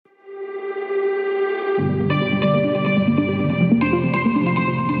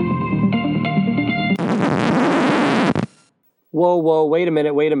Whoa, wait a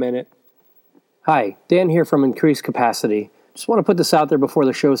minute. Hi, Dan here from Increased Capacity. Just want to put this out there before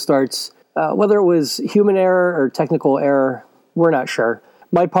the show starts. Whether it was human error or technical error, we're not sure.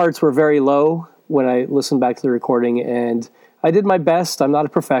 My parts were very low when I listened back to the recording, and I did my best. I'm not a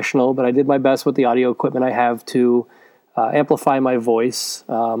professional, but I did my best with the audio equipment I have to amplify my voice.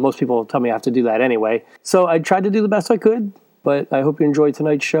 Most people tell me I have to do that anyway. So I tried to do the best I could, but I hope you enjoyed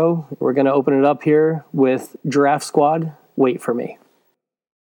tonight's show. We're going to open it up here with Giraffe Squad, Wait For Me.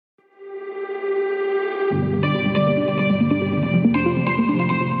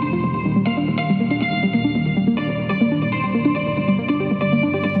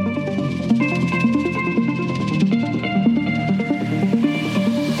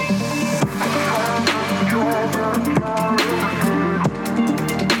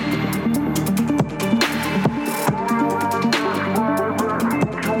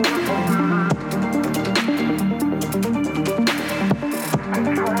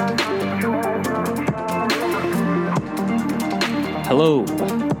 Hello,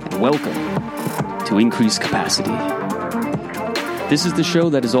 and welcome to Increased Capacity. This is the show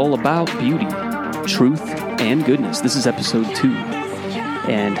that is all about beauty, truth, and goodness. This is episode 2,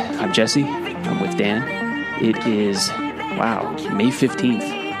 and I'm Jesse. I'm with Dan. It is, May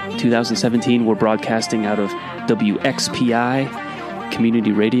 15th, 2017. We're broadcasting out of WXPI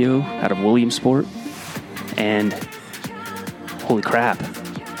Community Radio out of Williamsport, and holy crap.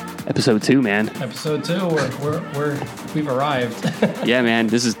 Episode 2, man. Episode 2. We've arrived. Yeah, man.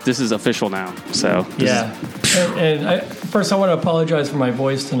 This is official now. So yeah. First, I want to apologize for my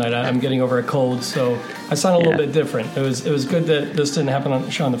voice tonight. I'm getting over a cold, so I sound a little bit different. It was good that this didn't happen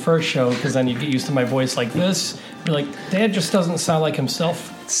on the first show, because then you get used to my voice like this. You're like, Dad just doesn't sound like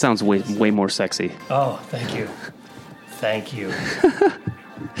himself. It sounds way more sexy. Oh, thank you.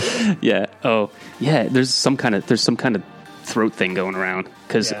 Yeah. Oh, yeah. There's some kind of throat thing going around,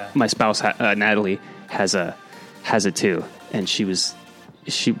 because my spouse Natalie has it too, and she was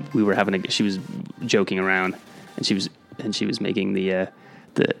joking around, and she was making the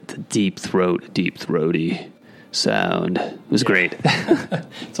deep throaty sound. It was great.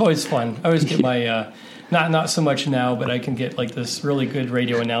 It's always fun. I always get my not so much now, but I can get like this really good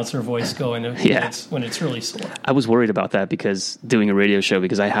radio announcer voice going when it's really sore. I was worried about that because doing a radio show,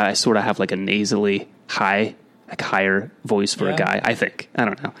 because I sort of have like a nasally higher voice for a guy, I think. I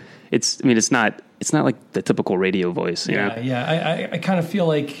don't know. It's not like the typical radio voice, you know? Yeah. I kind of feel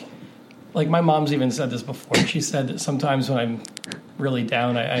like my mom's even said this before. She said that sometimes when I'm really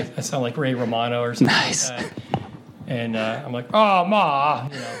down, I sound like Ray Romano or something like that. And I'm like, oh, Ma.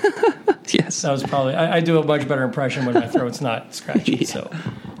 You know. Yes. That was probably, I do a much better impression when my throat's not scratchy.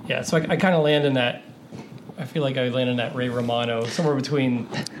 Yeah. So I kind of land in that. I feel like I land in that Ray Romano, somewhere between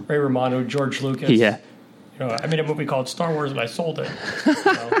Ray Romano, George Lucas. Yeah. You know, I made a movie called Star Wars and I sold it.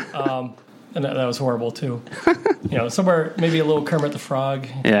 And that was horrible too. You know, somewhere maybe a little Kermit the Frog.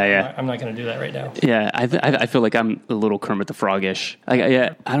 Yeah. I'm not going to do that right now. Yeah, I feel like I'm a little Kermit the Frog-ish.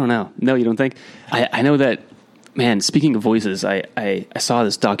 I don't know. No, you don't think? I know that, man, speaking of voices, I saw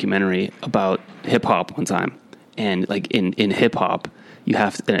this documentary about hip-hop one time. And like in hip-hop, you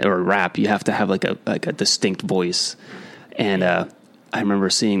have to, or rap, you have to have like a distinct voice. And I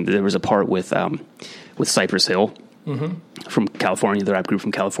remember seeing there was a part with Cypress Hill. Mm-hmm. From California, the rap group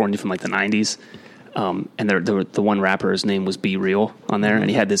from California from like the 90s. And the one rapper's name was Be Real on there. Mm-hmm. And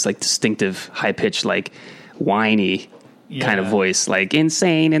he had this like distinctive high-pitched, like whiny kind of voice, like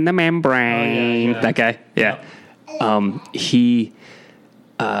insane in the membrane. That guy. Yeah. He,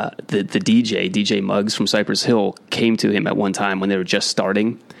 the DJ Muggs from Cypress Hill came to him at one time when they were just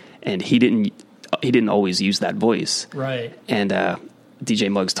starting, and he didn't always use that voice. Right. And,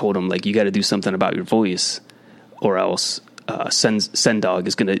 DJ Muggs told him, like, you got to do something about your voice, or else Send Dog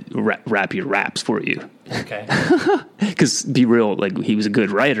is going to rap your raps for you. Okay. Because Be Real, like, he was a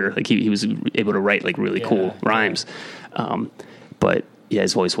good writer. Like, he was able to write, like, really cool rhymes. But, yeah,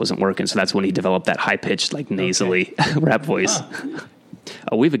 his voice wasn't working, so that's when he developed that high-pitched, like, nasally rap voice.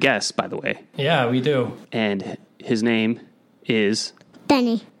 Huh. We have a guest, by the way. Yeah, we do. And his name is...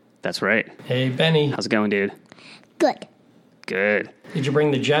 Benny. That's right. Hey, Benny. How's it going, dude? Good. Good. Did you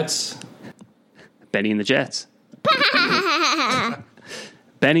bring the Jets? Benny and the Jets.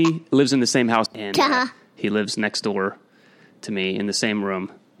 Benny lives in the same house, and he lives next door to me in the same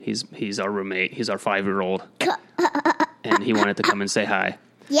room. He's our roommate. He's our 5-year-old, and he wanted to come and say hi.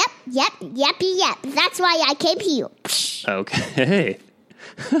 Yep. That's why I came here. Okay.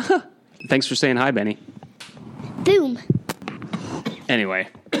 Thanks for saying hi, Benny. Boom. Anyway,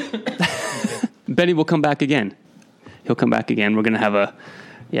 Benny will come back again. He'll come back again. We're going to have a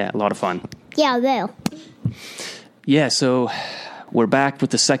lot of fun. Yeah, I will. Yeah, so we're back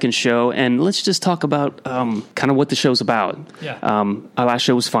with the second show, and let's just talk about kind of what the show's about. Yeah. Our last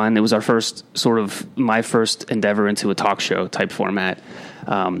show was fun. It was our first my first endeavor into a talk show type format.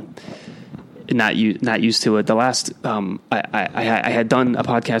 Not used to it. The last I had done a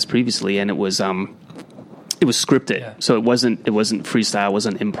podcast previously, and it was scripted, Yeah. so it wasn't freestyle, it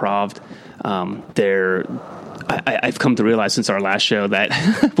wasn't improv. I've come to realize since our last show that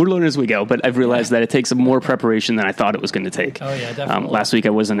we're learning as we go, but I've realized that it takes more preparation than I thought it was going to take. Oh, yeah, definitely. Last week I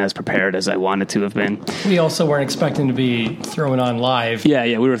wasn't as prepared as I wanted to have been. We also weren't expecting to be throwing on live.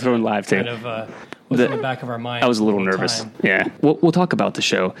 Yeah, we were throwing live too. Kind of was in the back of our mind. I was a little the whole nervous. time. Yeah. We'll talk about the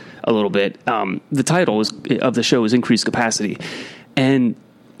show a little bit. The title of the show is Increased Capacity. And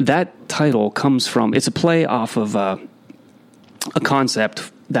that title comes from, it's a play off of a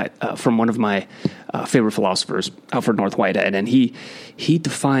concept that from one of my favorite philosophers, Alfred North Whitehead. And he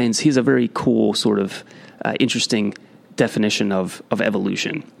has a very cool sort of interesting definition of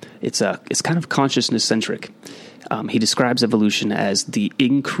evolution. It's kind of consciousness centric. He describes evolution as the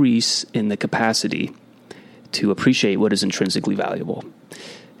increase in the capacity to appreciate what is intrinsically valuable.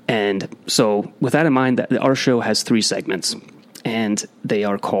 And so with that in mind, our show has 3 segments, and they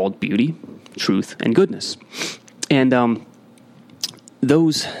are called Beauty, Truth, and Goodness. And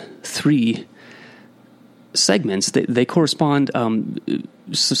those 3 segments, they correspond.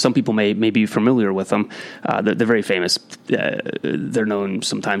 Some people may be familiar with them. They're very famous. They're known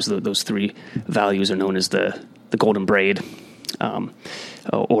sometimes. Those 3 values are known as the golden braid,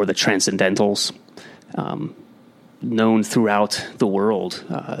 or the transcendentals. Known throughout the world,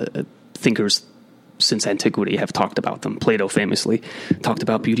 thinkers since antiquity have talked about them. Plato famously talked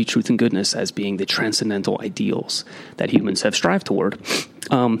about beauty, truth, and goodness as being the transcendental ideals that humans have strived toward.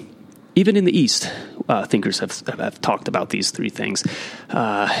 Even in the East, thinkers have talked about these 3 things.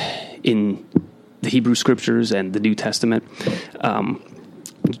 In the Hebrew Scriptures and the New Testament,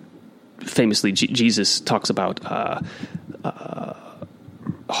 famously, Jesus talks about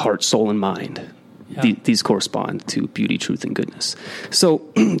heart, soul, and mind. Yeah. These correspond to beauty, truth, and goodness. So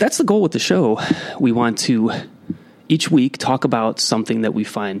that's the goal with the show. We want to each week talk about something that we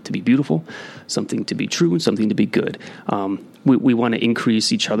find to be beautiful, something to be true, and something to be good. We want to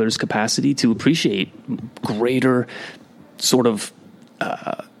increase each other's capacity to appreciate greater sort of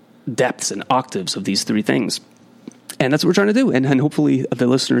depths and octaves of these 3 things. And that's what we're trying to do. And hopefully the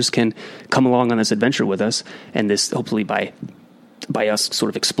listeners can come along on this adventure with us. And this, hopefully by us sort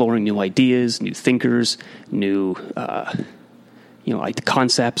of exploring new ideas, new thinkers, new, like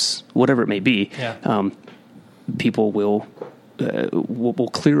concepts, whatever it may be, people will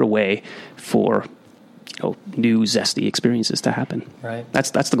clear a way for new zesty experiences to happen. Right. That's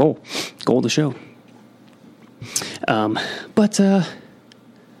the goal of the show. Our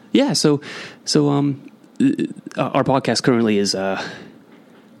podcast currently is a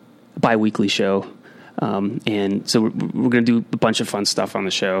bi-weekly show. And so we're going to do a bunch of fun stuff on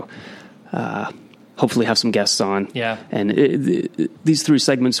the show. Hopefully have some guests on. Yeah. And these 3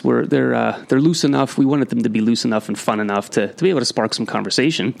 segments they're loose enough. We wanted them to be loose enough and fun enough to be able to spark some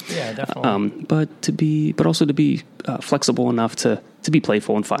conversation. Yeah, definitely. But also to be flexible enough to be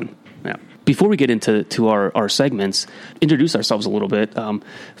playful and fun. Yeah. Before we get into our segments, introduce ourselves a little bit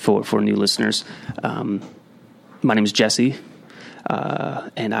for new listeners. My name is Jesse.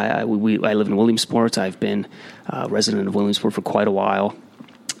 And I live in Williamsport. I've been a resident of Williamsport for quite a while.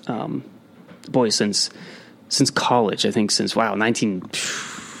 Since college, I think since the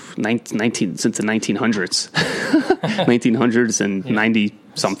 1900s, 1900s and 90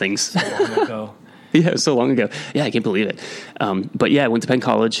 somethings. Long ago. Yeah, so long ago. Yeah, I can't believe it. But yeah, I went to Penn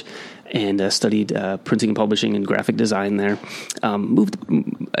College and studied printing and publishing and graphic design there. I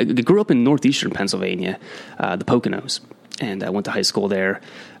grew up in northeastern Pennsylvania, the Poconos. And I went to high school there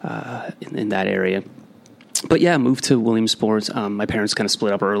in that area. But yeah, moved to Williamsport. My parents kind of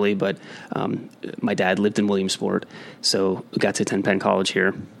split up early, but my dad lived in Williamsport, so I got to attend Penn College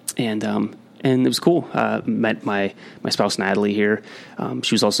here. And it was cool. Met my spouse Natalie here.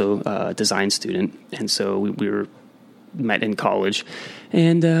 She was also a design student, and so we were met in college.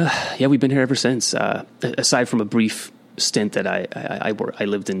 And we've been here ever since. Aside from a brief stint that I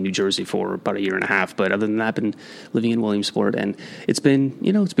lived in New Jersey for about 1.5 years, but other than that, I've been living in Williamsport, and it's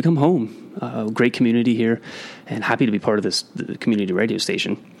become home. Great community here, and happy to be part of the community radio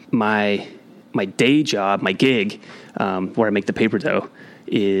station. My day job, my gig, where I make the paper dough,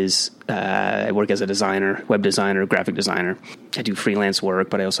 is I work as a designer, web designer, graphic designer. I do freelance work,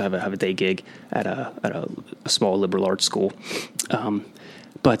 but I also have a day gig at a small liberal arts school. My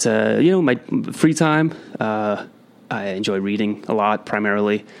free time, I enjoy reading a lot,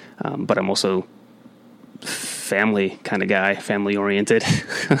 primarily, but I'm also family kind of guy, family oriented,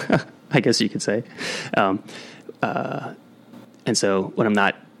 I guess you could say. And so when I'm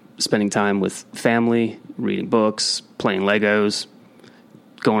not spending time with family, reading books, playing Legos,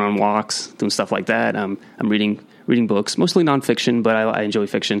 going on walks, doing stuff like that, I'm reading books, mostly nonfiction, but I enjoy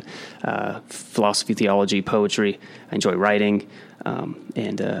fiction, philosophy, theology, poetry. I enjoy writing,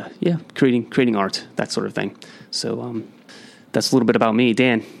 and creating art, that sort of thing. So that's a little bit about me.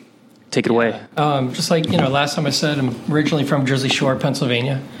 Dan, take it away. Just like, last time I said, I'm originally from Jersey Shore,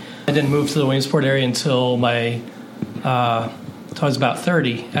 Pennsylvania. I didn't move to the Williamsport area until I was about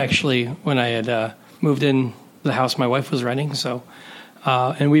 30, actually, when I had moved in the house my wife was renting. So,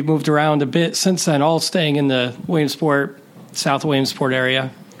 and we've moved around a bit since then, all staying in the Williamsport, South Williamsport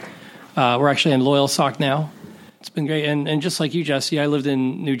area. We're actually in Loyalsock now. It's been great. And just like you, Jesse, I lived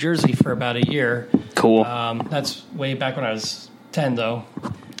in New Jersey for about a year. Cool. That's way back when I was 10, though.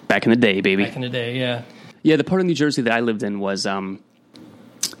 Back in the day, baby. Back in the day, yeah. Yeah, the part of New Jersey that I lived in was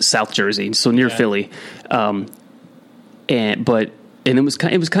South Jersey, so near Philly. And it was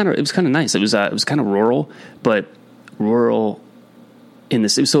kind of nice. It was kind of rural, but rural in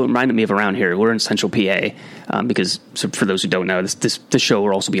this. So it reminded me of around here. We're in Central PA because for those who don't know, this show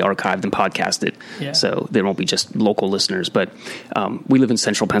will also be archived and podcasted. Yeah. So there won't be just local listeners. But we live in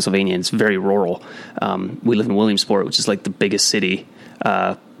Central Pennsylvania, and it's very rural. We live in Williamsport, which is like the biggest city.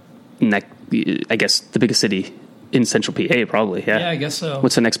 I guess the biggest city in Central PA, probably. Yeah, I guess so.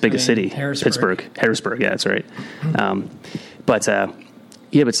 What's the next biggest city? Harrisburg. Harrisburg. Yeah, that's right. But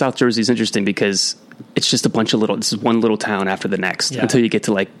South Jersey is interesting because it's just this is one little town after the next until you get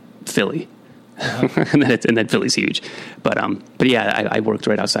to like Philly, and then Philly's huge. But yeah, I worked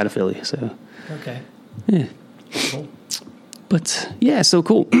right outside of Philly, so okay, yeah, cool. But yeah, so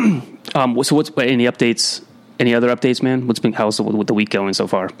cool. So what's any updates? Any other updates, man? How's with the week going so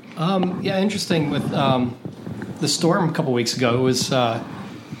far? Yeah, interesting with the storm a couple weeks ago. It was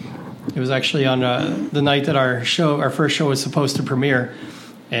actually on the night that our first show was supposed to premiere,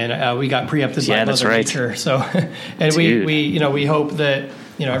 and we got preempted by Mother Nature. So, and we hope that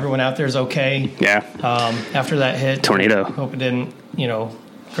everyone out there is okay. Yeah. After that hit, tornado. Hope it didn't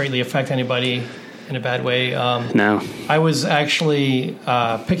greatly affect anybody in a bad way. No. I was actually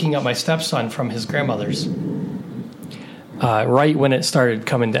picking up my stepson from his grandmother's right when it started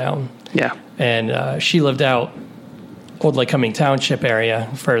coming down. Yeah. And she lived out Old Lake Cumming Township area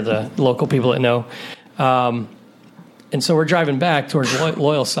for the local people that know. And so we're driving back towards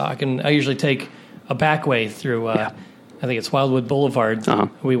Loyalsock, and I usually take a back way through, I think it's Wildwood Boulevard. Uh-huh.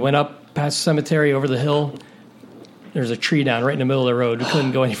 We went up past the cemetery over the hill. There's a tree down right in the middle of the road. We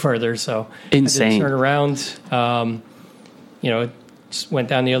couldn't go any further, so insane. I did turn around. It just went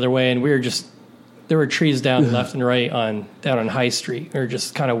down the other way, and there were trees down left and right down on High Street. We were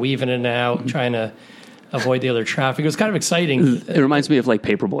just kind of weaving in and out, trying to avoid the other traffic. It was kind of exciting. It reminds me of like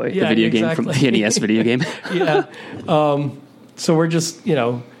Paperboy, the video game from the NES video game. Yeah. So we're just,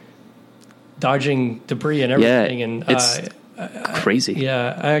 dodging debris and everything. Yeah, and it's crazy.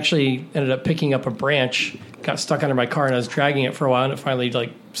 I actually ended up picking up a branch, got stuck under my car, and I was dragging it for a while, and it finally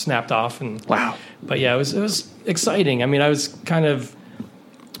like snapped off. And wow. But yeah, it was exciting. I mean, I was kind of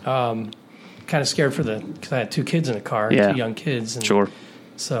scared because I had two kids in the car, two young kids. And sure.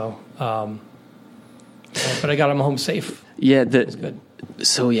 So, but I got them home safe. Yeah, it was good.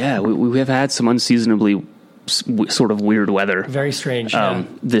 So yeah, we have had some unseasonably sort of weird weather. Very strange.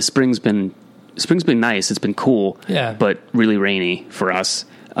 The spring's been nice. It's been cool. Yeah. But really rainy for us.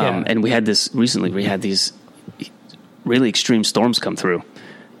 And we had these really extreme storms come through,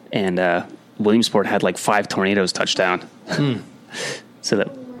 and Williamsport had like 5 tornadoes touch down. So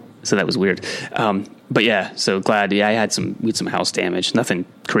that was weird. But yeah, so glad. Yeah, we had some house damage. Nothing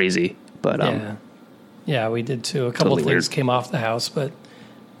crazy, but yeah, we did too. A couple of things came off the house, but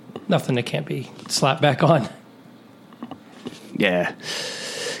nothing that can't be slapped back on. Yeah,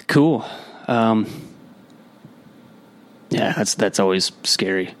 cool. Yeah, that's always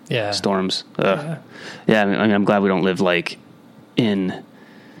scary. Yeah, storms. Yeah, I mean, I'm glad we don't live like in,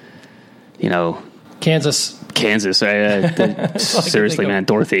 Kansas. Right? Seriously, man,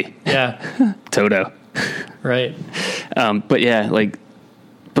 Dorothy. Yeah, Toto. Right. But yeah,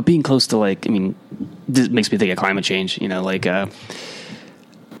 but being close to this makes me think of climate change.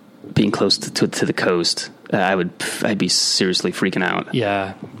 Being close to the coast, I'd be seriously freaking out.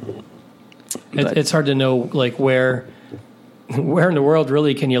 Yeah. It's hard to know where in the world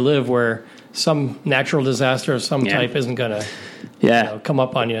really can you live where some natural disaster of some type isn't going to come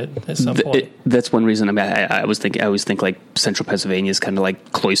up on you at some point. That's one reason. I mean, I always think like Central Pennsylvania is kind of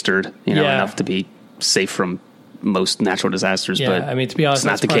like cloistered, enough to be safe from most natural disasters. Yeah, but I mean, to be honest,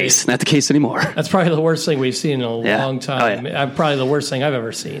 it's not the case. Not the case anymore. That's probably the worst thing we've seen in a Yeah. long time. Oh, yeah. Probably the worst thing I've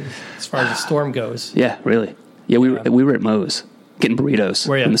ever seen as far as the storm goes. Yeah, really. Yeah, we were at Moe's getting burritos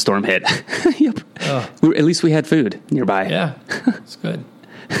Were ya? when the storm hit. Yep. At least we had food nearby. Yeah, it's good.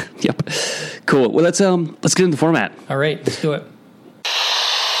 Yep. Cool. Well, let's get into the format. All right, let's do it.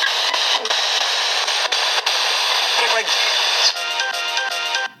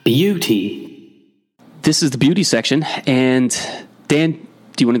 Beauty. This is the beauty section, and Dan, do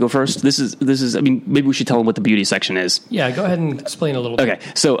you want to go first? This is. I mean, maybe we should tell them what the beauty section is. Yeah, go ahead and explain a little bit. Okay,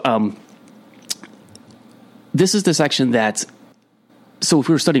 so this is the section that. So if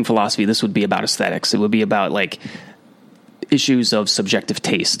we were studying philosophy, this would be about aesthetics. It would be about like issues of subjective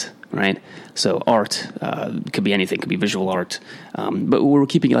taste, right? So art could be anything, could be visual art, but we're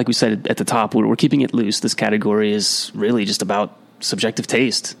keeping it, like we said at the top, we're keeping it loose. This category is really just about subjective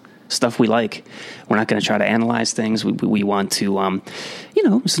taste, stuff we like. We're not going to try to analyze things. We want to,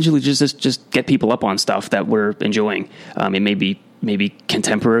 essentially just get people up on stuff that we're enjoying. It may be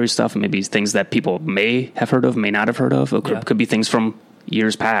contemporary stuff, and maybe things that people may have heard of, may not have heard of. It could be things from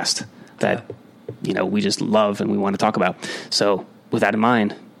years past that we just love and we want to talk about. So with that in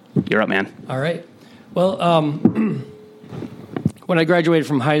mind, you're up, man. All right. Well, when I graduated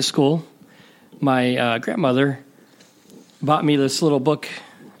from high school, my grandmother bought me this little book.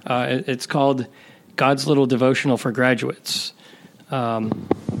 It's called God's Little Devotional for Graduates. And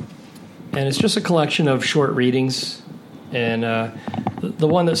it's just a collection of short readings. And the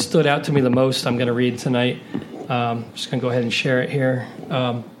one that stood out to me the most, I'm going to read tonight. I'm just going to go ahead and share it here.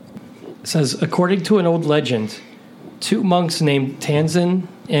 It says, according to an old legend, two monks named Tanzin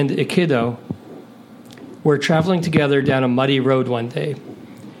and Ikido were traveling together down a muddy road one day.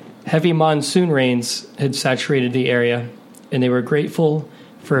 Heavy monsoon rains had saturated the area, and they were grateful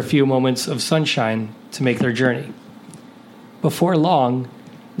for a few moments of sunshine to make their journey. Before long,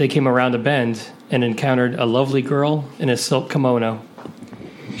 they came around a bend and encountered a lovely girl in a silk kimono.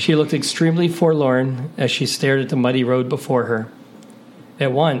 She looked extremely forlorn as she stared at the muddy road before her.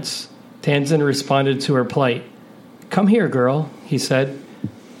 At once, Tanzin responded to her plight. "Come here, girl," he said.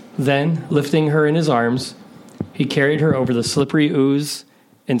 Then, lifting her in his arms, he carried her over the slippery ooze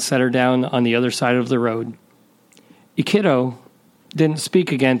and set her down on the other side of the road. Ikido didn't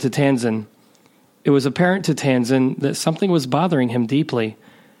speak again to Tanzin. It was apparent to Tanzin that something was bothering him deeply,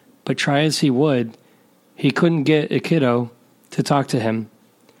 but try as he would, he couldn't get Ikido to talk to him.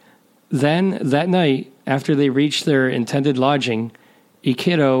 Then, that night, after they reached their intended lodging,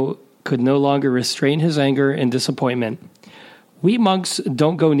 Ikido could no longer restrain his anger and disappointment. "We monks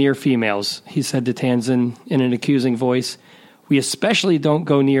don't go near females," he said to Tanzin in an accusing voice. "We especially don't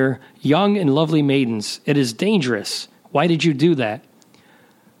go near young and lovely maidens. It is dangerous. Why did you do that?"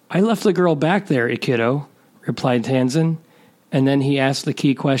 "I left the girl back there, Ikido," replied Tanzin, and then he asked the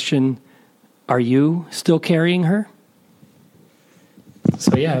key question, "Are you still carrying her?"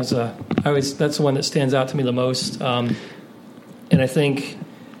 So yeah, that's the one that stands out to me the most, and I think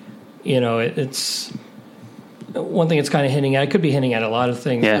it's one thing it's kind of hinting at. It could be hinting at a lot of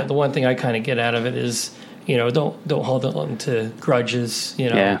things. Yeah. But the one thing I kind of get out of it is don't hold on to grudges.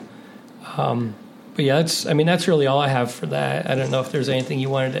 Yeah. But yeah, that's really all I have for that. I don't know if there's anything you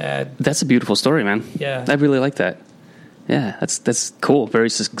wanted to add. That's a beautiful story, man. Yeah. I really like that. Yeah, that's cool. Very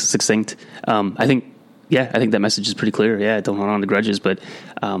succinct. I think that message is pretty clear. Yeah, don't hold on to grudges, but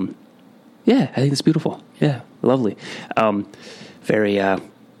I think it's beautiful. Yeah, lovely.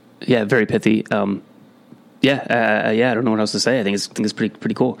 Very pithy. I don't know what else to say. I think it's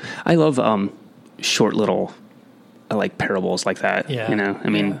pretty cool. I love short little like parables like that. Yeah. I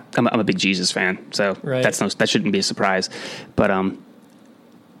mean, I'm a big Jesus fan, so right. that shouldn't be a surprise. But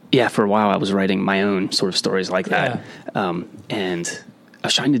for a while I was writing my own sort of stories like that. And I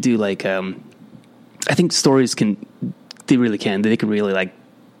was trying to do like I think stories they can really like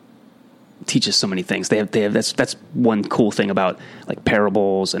teach us so many things. They have that's one cool thing about like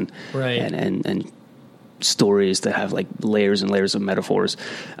parables and right. and stories that have like layers and layers of metaphors.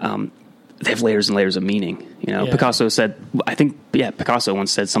 They have layers and layers of meaning. Yeah. Picasso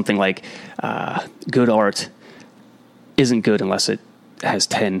once said something like, good art isn't good unless it has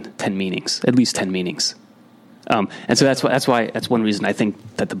 10 meanings, at least 10 meanings. And so that's one reason I think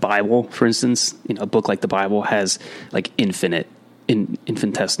that the Bible, for instance, a book like the Bible has like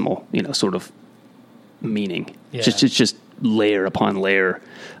infinitesimal, sort of meaning. Yeah. Just layer upon layer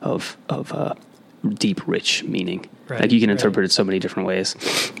of deep, rich meaning. Right, like you can interpret it so many different ways.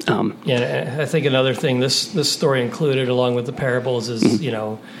 I think another thing this story included, along with the parables, is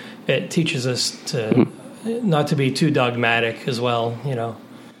it teaches us to not to be too dogmatic as well.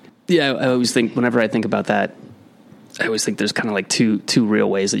 Yeah, I always think whenever I think about that, I always think there's kind of like two real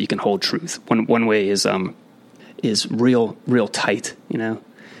ways that you can hold truth. One way is real tight. You know,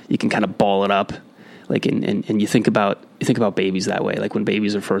 you can kind of ball it up, like and you think about babies that way. Like when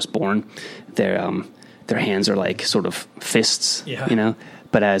babies are first born, their hands are like sort of fists. Yeah. You know,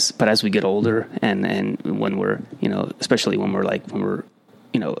 but as we get older and when we're, you know, especially when we're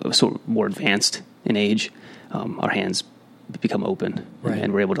you know, sort of more advanced in age, our hands become open, right.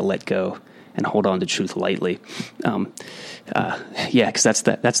 and we're able to let go and hold on to truth lightly. Because that's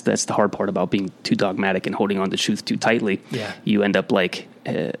the hard part about being too dogmatic and holding on to truth too tightly. Yeah. You end up like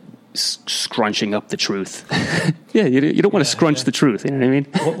scrunching up the truth. Yeah, you don't want to scrunch the truth. You know what I mean?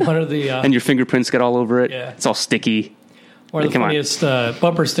 One of the and your fingerprints get all over it. Yeah. It's all sticky. One of the funniest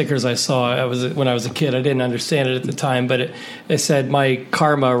bumper stickers I saw when I was a kid. I didn't understand it at the time, but it said, "My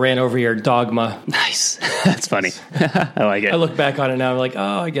karma ran over your dogma." Nice. That's funny. I like it. I look back on it now, I'm like,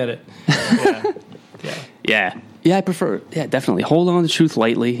 oh, I get it. Yeah, I prefer. Yeah, definitely hold on to truth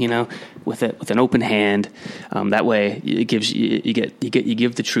lightly. You know, with an open hand. That way, it gives you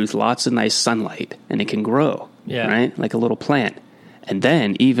give the truth lots of nice sunlight, and it can grow. Yeah. Right, like a little plant. And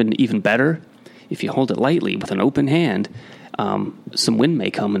then even better, if you hold it lightly with an open hand, some wind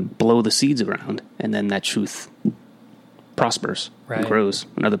may come and blow the seeds around, and then that truth prospers and grows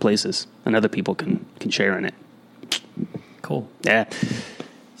in other places, and other people can share in it. Cool. Yeah.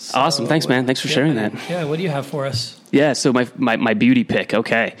 So, awesome. Thanks, man. Thanks for sharing that. Yeah. What do you have for us? Yeah. So my beauty pick.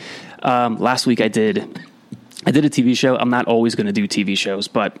 Okay. Last week I did a TV show. I'm not always going to do TV shows,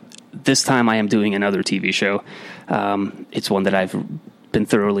 but this time I am doing another TV show. It's one that I've been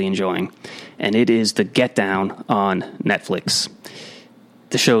thoroughly enjoying, and it is The Get Down on Netflix.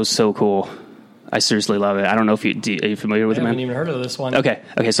 The show is so cool. I seriously love it. I don't know if are you familiar with it, man? I haven't even heard of this one. Okay.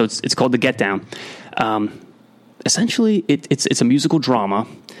 So it's called The Get Down. Essentially, it's a musical drama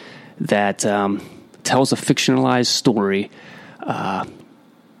that tells a fictionalized story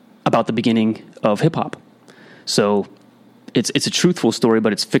about the beginning of hip hop. So it's a truthful story,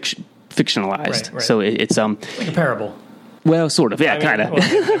 but it's fictionalized. Right. So it's like a parable. Well, sort of. Yeah, kind of.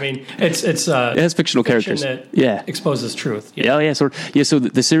 Well, I mean, it's it has fictional characters. That exposes truth. Yeah. Yeah, sort of. Yeah. So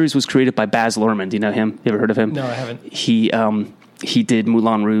the series was created by Baz Luhrmann. Do you know him? You ever heard of him? No, I haven't. He did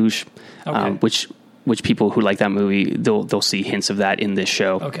Moulin Rouge, okay. Which people who like that movie, they'll see hints of that in this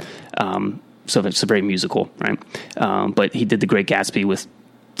show. Okay. So it's a very musical, right? But he did The Great Gatsby with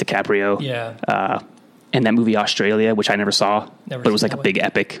DiCaprio. Yeah. And that movie Australia, which I never saw, but it was like a big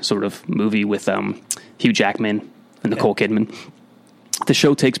epic sort of movie with Hugh Jackman and Nicole Kidman. The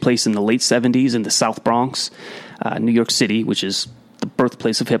show takes place in the late 70s in the South Bronx, New York City, which is the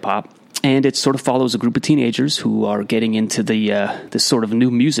birthplace of hip hop. And it sort of follows a group of teenagers who are getting into this sort of new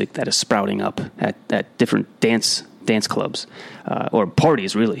music that is sprouting up at different dance clubs, or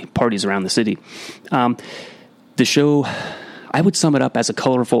parties around the city. The show, I would sum it up as a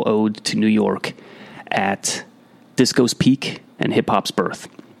colorful ode to New York at disco's peak and hip hop's birth.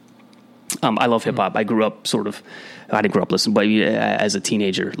 I love hip hop. I didn't grow up listening, but as a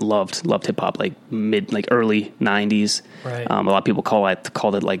teenager, loved hip hop, like early 90s. Right. A lot of people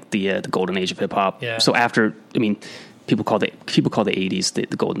called it like the golden age of hip hop. Yeah. So people call the 80s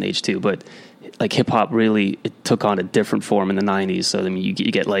the golden age too, but like hip hop really, it took on a different form in the 90s. So I mean, you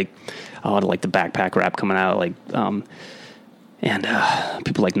get like a lot of like the backpack rap coming out, like and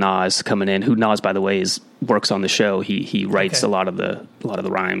people like Nas coming in. Who Nas, by the way, works on the show. He writes a lot of the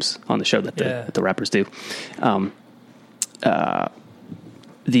rhymes on the show that the rappers do.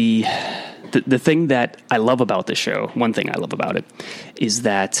 The thing that I love about the show, one thing I love about it, is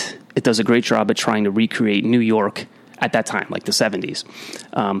that it does a great job at trying to recreate New York at that time, like the 70s.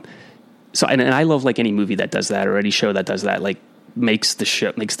 So I love like any movie that does that, or any show that does that, like makes the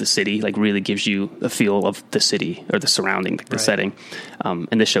city, like really gives you a feel of the city or the surrounding, the setting.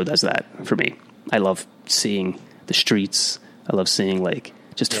 And this show does that for me. I love seeing the streets. I love seeing like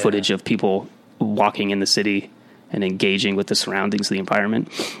just footage of people walking in the city and engaging with the surroundings, the environment.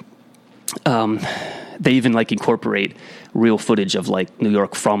 They even like incorporate real footage of like New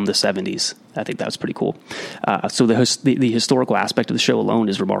York from the 70s. I think that was pretty cool. So the historical aspect of the show alone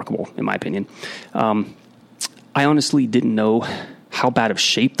is remarkable, in my opinion. I honestly didn't know how bad of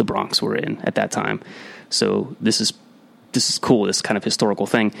shape the Bronx were in at that time. So this is cool, this kind of historical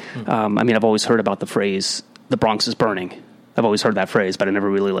thing. I mean, I've always heard about the phrase, the Bronx is burning. I've always heard that phrase, but I never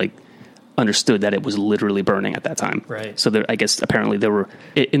really like understood that it was literally burning at that time. Right. So I guess apparently there were,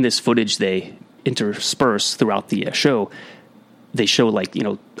 in this footage they intersperse throughout the show, they show like,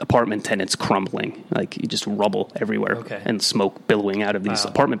 apartment tenants crumbling, like just rubble everywhere and smoke billowing out of these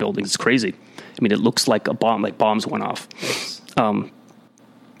apartment buildings. It's crazy. I mean, it looks like a bomb, like bombs went off.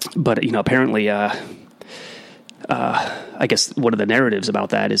 But apparently, I guess one of the narratives about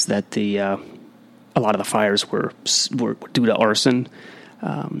that is that a lot of the fires were due to arson.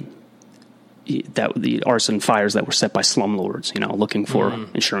 That the arson fires that were set by slumlords, looking for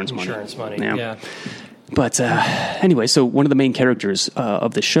insurance money. Insurance money, yeah. But anyway, so one of the main characters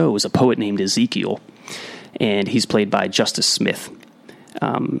of the show is a poet named Ezekiel, and he's played by Justice Smith,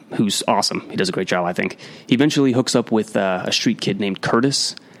 who's awesome. He does a great job, I think. He eventually hooks up with a street kid named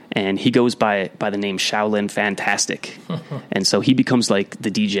Curtis, and he goes by the name Shaolin Fantastic, and so he becomes like the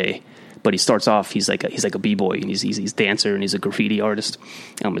DJ. But he starts off, he's like a b-boy, and he's a dancer, and he's a graffiti artist.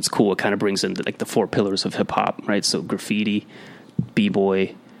 It's cool. It kind of brings in like the four pillars of hip hop, right? So graffiti,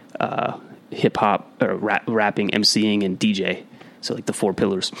 b-boy, hip hop, or rapping, MCing, and DJ. So like the four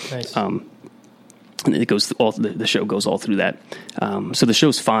pillars. Nice. And it goes the show goes all through that. So the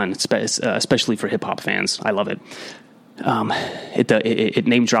show's fun, especially for hip hop fans. I love it. It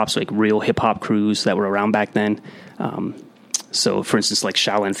name drops like real hip hop crews that were around back then. So, for instance, like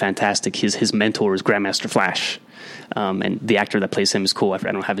Shaolin Fantastic, his mentor is Grandmaster Flash, and the actor that plays him is cool. I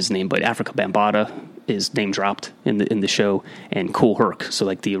don't have his name, but Africa Bambaataa is name dropped in the show, and Kool Herc. So,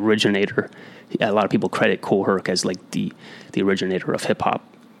 like the originator, a lot of people credit Kool Herc as like the originator of hip hop,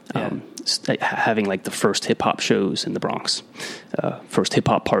 having like the first hip hop shows in the Bronx, first hip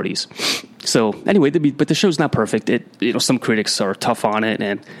hop parties. So anyway, but the show's not perfect. Some critics are tough on it,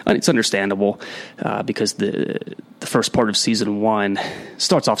 and it's understandable because the first part of season 1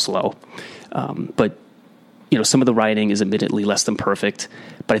 starts off slow. But some of the writing is admittedly less than perfect,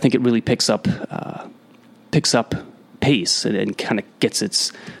 but I think it really picks up pace and kind of gets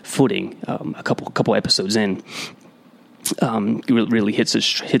its footing a couple episodes in. Really hits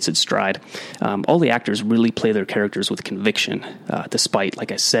its stride. All the actors really play their characters with conviction, despite,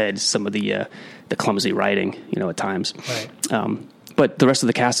 like I said, some of the clumsy writing, at times. Right. But the rest of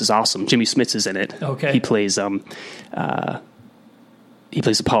the cast is awesome. Jimmy Smits is in it. Okay. He plays a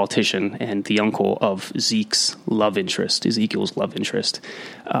politician and the uncle of Ezekiel's love interest,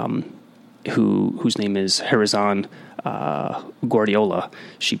 whose name is Harizan Guardiola.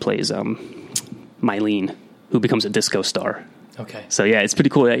 She plays Mylene, who becomes a disco star. Okay. So yeah, it's pretty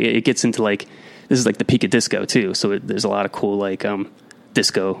cool. It gets into like, this is like the peak of disco too. So there's a lot of cool like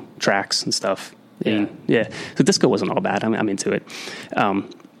disco tracks and stuff. And yeah. So disco wasn't all bad. I'm into it. So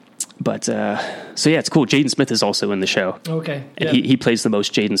yeah, it's cool. Jaden Smith is also in the show. Okay. And he plays the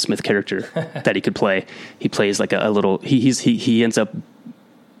most Jaden Smith character that he could play. He plays like a little, he ends up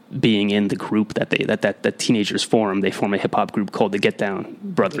being in the group that teenagers form. They form a hip hop group called the Get Down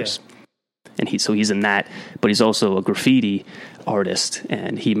Brothers. Okay. And he's in that, but he's also a graffiti artist,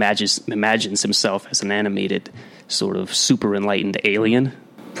 and he imagines himself as an animated, sort of super enlightened alien.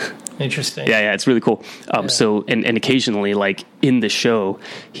 Interesting. Yeah, it's really cool. So, and occasionally, like in the show,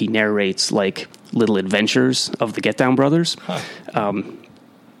 he narrates like little adventures of the Get Down Brothers, and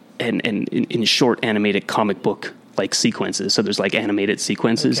in short animated comic book like sequences. So there's like animated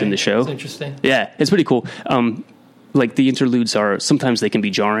sequences in the show. That's interesting. Yeah, it's pretty cool. Like the interludes sometimes they can be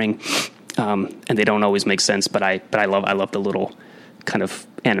jarring. And they don't always make sense, but I love the little kind of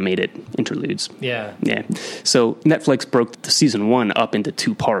animated interludes. Yeah. So Netflix broke the season 1 up into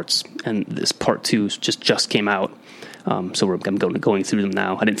 2 parts, and this part 2 just came out. So I'm going through them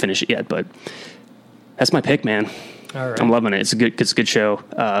now. I didn't finish it yet, but that's my pick, man. All right. I'm loving it. It's a good show.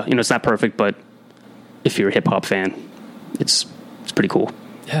 It's not perfect, but if you're a hip hop fan, it's pretty cool.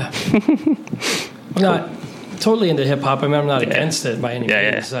 Yeah. I'm not totally into hip hop. I mean, I'm not against it by any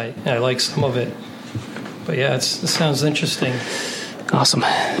means. I like some of it, but yeah, it sounds interesting. Awesome.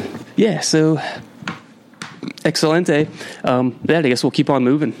 Yeah. So excelente. I guess we'll keep on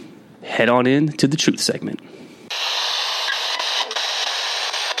moving. Head on in to the truth segment.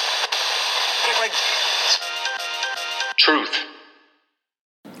 Truth.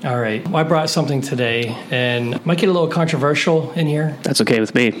 All right. Well, I brought something today, and might get a little controversial in here. That's okay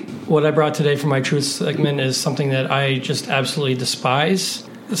with me. What I brought today for my truth segment is something that I just absolutely despise.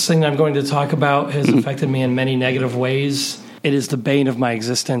 This thing I'm going to talk about has affected me in many negative ways. It is the bane of my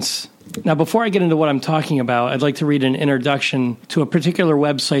existence. Now, before I get into what I'm talking about, I'd like to read an introduction to a particular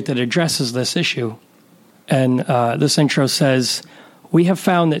website that addresses this issue. And this intro says, "We have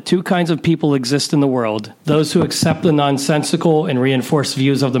found that 2 kinds of people exist in the world. Those who accept the nonsensical and reinforced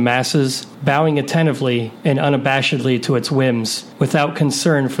views of the masses, bowing attentively and unabashedly to its whims, without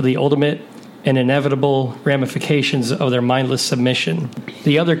concern for the ultimate and inevitable ramifications of their mindless submission.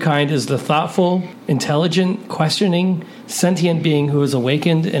 The other kind is the thoughtful, intelligent, questioning, sentient being who is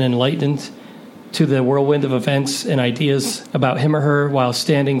awakened and enlightened to the whirlwind of events and ideas about him or her while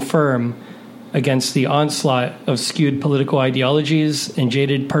standing firm against the onslaught of skewed political ideologies and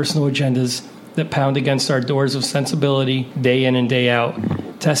jaded personal agendas that pound against our doors of sensibility day in and day out,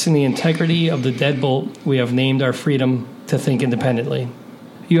 testing the integrity of the deadbolt we have named our freedom to think independently.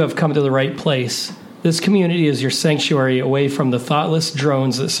 You have come to the right place. This community is your sanctuary away from the thoughtless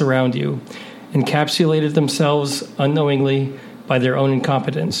drones that surround you, encapsulated themselves unknowingly by their own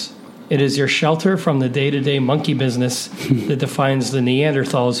incompetence. It is your shelter from the day-to-day monkey business that defines the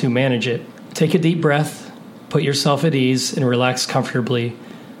Neanderthals who manage it. Take a deep breath, put yourself at ease, and relax comfortably.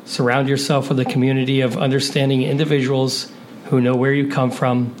 Surround yourself with a community of understanding individuals who know where you come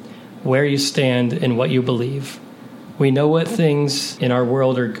from, where you stand, and what you believe. We know what things in our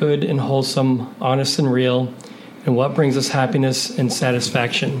world are good and wholesome, honest and real, and what brings us happiness and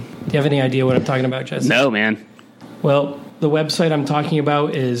satisfaction. Do you have any idea what I'm talking about, Jesse? No, man. Well, the website I'm talking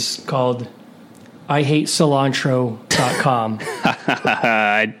about is called IHateCilantro.com.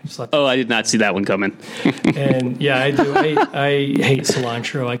 I did not see that one coming. And yeah, I do. I hate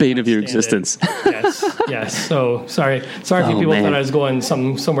cilantro. I Bane can't of your stand existence. It. Yes. So sorry if you people man. thought I was going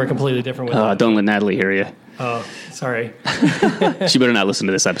somewhere completely different with that. Don't let Natalie hear you. Oh, sorry. She better not listen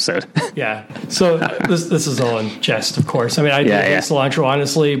to this episode. Yeah. So this is all in jest, of course. I mean, I do hate cilantro,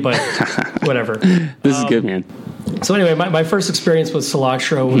 honestly, but whatever. This is good, man. So anyway, my first experience with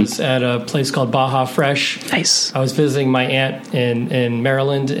cilantro was at a place called Baja Fresh. Nice. I was visiting my aunt in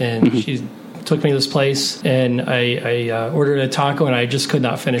Maryland, and she took me to this place, and I ordered a taco, and I just could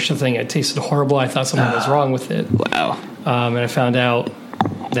not finish the thing. It tasted horrible. I thought something was wrong with it. Wow. And I found out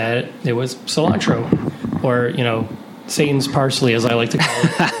that it was cilantro, or, Satan's parsley, as I like to call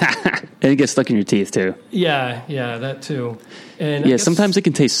it. And it gets stuck in your teeth, too. Yeah, that too. And Yeah, sometimes it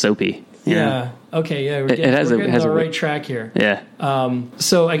can taste soapy. Yeah. Okay. Yeah. We're getting on the right track here. Yeah.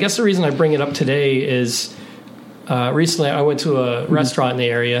 So I guess the reason I bring it up today is recently I went to a restaurant in the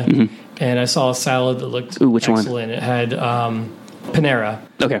area and I saw a salad that looked which excellent. one? It had Panera.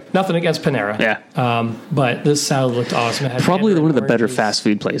 Okay. Nothing against Panera. Yeah. But this salad looked awesome. It had Probably one of the better oranges. fast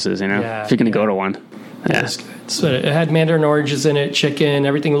food places, Yeah, if you're going to go to one. Yeah. So it had mandarin oranges in it, chicken,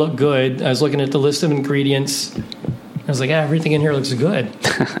 everything looked good. I was looking at the list of ingredients. I was like, everything in here looks good.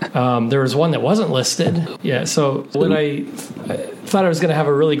 There was one that wasn't listed. Yeah, so when I thought I was going to have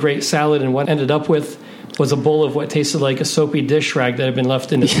a really great salad, and what I ended up with was a bowl of what tasted like a soapy dish rag that had been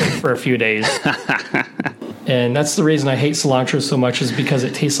left in the sink for a few days. And that's the reason I hate cilantro so much, is because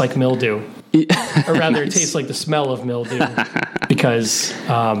it tastes like mildew. Or rather, it tastes like the smell of mildew. Because,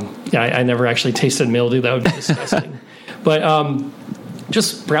 I never actually tasted mildew. That would be disgusting. But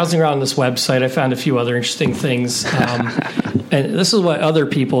just browsing around this website, I found a few other interesting things. And this is what other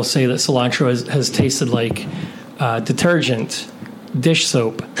people say that cilantro has tasted like: detergent, dish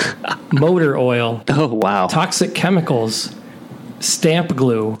soap, motor oil, Oh, wow. toxic chemicals, stamp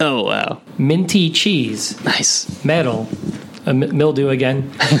glue, Oh, wow. minty cheese, Nice. metal, mildew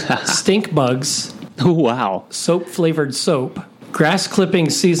again, stink bugs, Oh, wow. soap-flavored soap, grass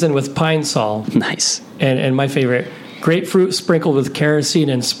clippings seasoned with pine sol, Nice. and my favorite, grapefruit sprinkled with kerosene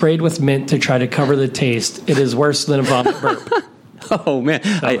and sprayed with mint to try to cover the taste. It is worse than a vomit burp. Oh, man.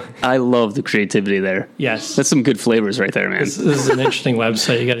 I love the creativity there. Yes. That's some good flavors right there, man. This is an interesting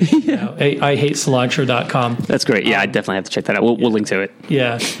website. You got to check it out. IHateCilantro.com. That's great. Yeah, I definitely have to check that out. We'll link to it.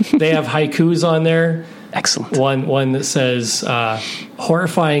 Yeah. They have haikus on there. Excellent. One that says,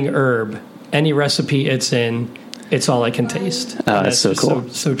 horrifying herb. Any recipe it's in, it's all I can taste. And that's so just cool.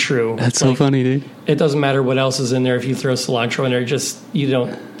 So true. That's so funny, dude. It doesn't matter what else is in there. If you throw cilantro in there,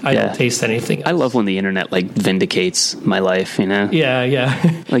 I don't taste anything else. I love when the internet vindicates my life,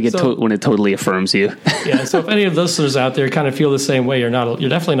 Yeah. Like when it totally affirms you. Yeah, so if any of the listeners out there kind of feel the same way, you're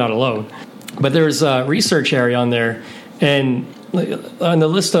definitely not alone. But there's a research area on there, and on the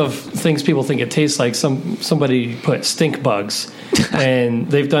list of things people think it tastes like, somebody put stink bugs, and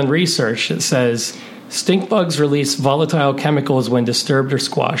they've done research that says stink bugs release volatile chemicals when disturbed or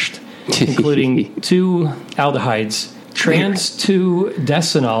squashed, including 2 aldehydes.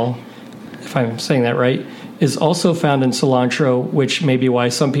 Trans-2-decenol, if I'm saying that right, is also found in cilantro, which may be why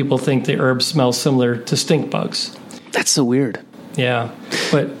some people think the herb smells similar to stink bugs. That's so weird. Yeah,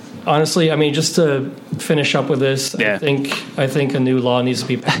 but honestly, I mean, just to finish up with this, Yeah. I think a new law needs to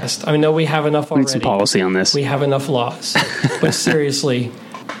be passed. I know we have enough We already. need some policy on this. We have enough laws. But seriously,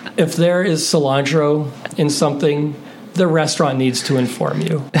 if there is cilantro in something, the restaurant needs to inform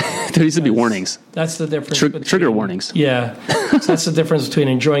you. There needs to be warnings. That's the difference. Trigger warnings. Yeah. So that's the difference between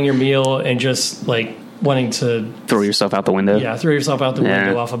enjoying your meal and just wanting to Throw yourself out the window. throw yourself out the Yeah.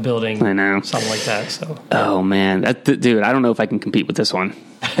 window off a building. I know. Something like that. So Oh, man. Dude, I don't know if I can compete with this one.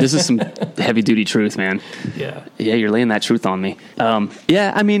 This is some heavy-duty truth, man. yeah. Yeah, you're laying that truth on me.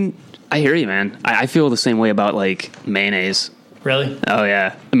 Yeah, I mean, I hear you, man. I feel the same way about, mayonnaise. Really? Oh,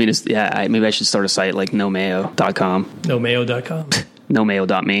 yeah. I mean, maybe I should start a site like nomayo.com. Nomayo.com.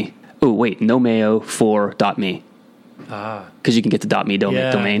 Nomayo.me. Oh, wait, nomayo4.me. Because you can get the .me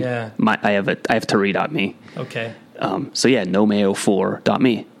domain. Yeah. I have Tari.me. Okay. So yeah,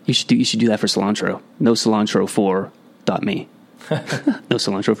 nomayo4.me. You should do that for cilantro. No cilantro4.me. No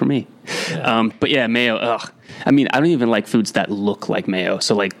cilantro for me. Yeah. But yeah, mayo. Ugh. I mean, I don't even like foods that look like mayo.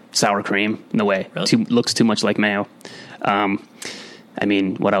 So like sour cream, no way. Really? Looks too much like mayo. I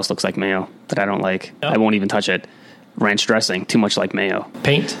mean, what else looks like mayo that I don't like? Oh. I won't even touch it. Ranch dressing, too much like mayo.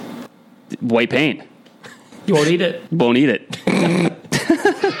 Paint? White paint. You won't eat it? Won't eat it.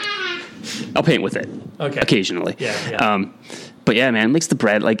 I'll paint with it. Okay. Occasionally. Yeah. But yeah, man, it makes the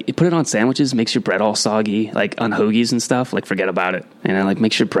bread, like, you put it on sandwiches, makes your bread all soggy, like on hoagies and stuff, like, forget about it. You know, like,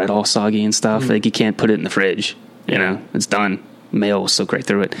 makes your bread all soggy and stuff. Like, you can't put it in the fridge. You know, it's done. Mayo will soak right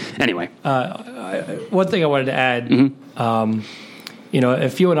through it. Anyway. One thing I wanted to add, you know,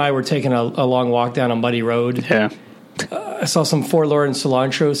 if you and I were taking a long walk down a muddy road, Yeah. I saw some forlorn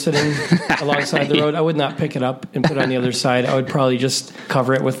cilantro sitting alongside the road. I would not pick it up and put it on the other side. I would probably just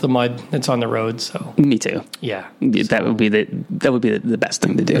cover it with the mud that's on the road. So Me too. yeah, That would be the best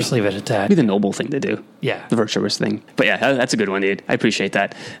thing to do. just leave it at that. Be the noble thing to do. Yeah. The virtuous thing. But yeah, that's a good one, dude. I appreciate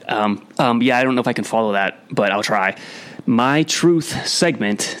that. Yeah, I don't know if I can follow that, but I'll try. My truth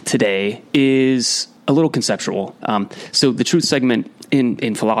segment today is a little conceptual. So the truth segment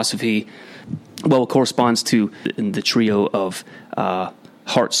in philosophy, well, it corresponds to the trio of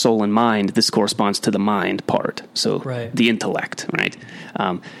heart, soul, and mind. This corresponds to the mind part. So Right. the intellect, right?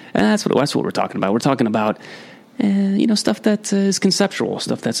 And that's what we're talking about. We're talking about stuff that is conceptual,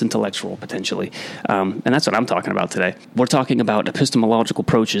 stuff that's intellectual, potentially. And that's what I'm talking about today. We're talking about epistemological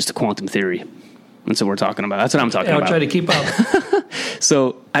approaches to quantum theory. That's what we're talking about. That's what I'm talking I'll about. try to keep up.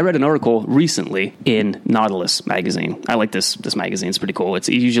 So I read an article recently in Nautilus magazine. I like this magazine. It's pretty cool. It's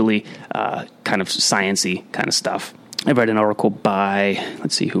usually kind of science-y kind of stuff. I read an article by,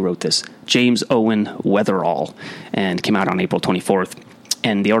 let's see who wrote this, James Owen Weatherall, and came out on April 24th.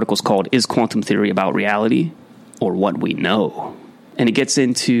 And the article's called, Is Quantum Theory About Reality or What We Know? And it gets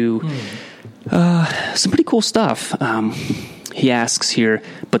into some pretty cool stuff. He asks here,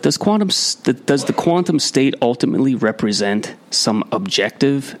 but does the quantum state ultimately represent some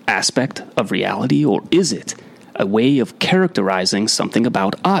objective aspect of reality, or is it a way of characterizing something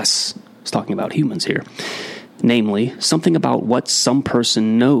about us? He's talking about humans here. Namely, something about what some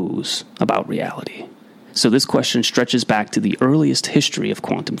person knows about reality. So this question stretches back to the earliest history of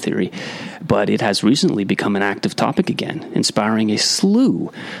quantum theory, but it has recently become an active topic again, inspiring a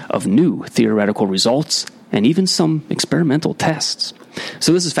slew of new theoretical results and even some experimental tests.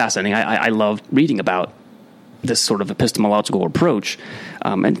 So this is fascinating. I love reading about this sort of epistemological approach,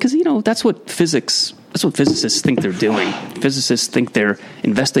 and because that's what physicists think they're doing. Physicists think they're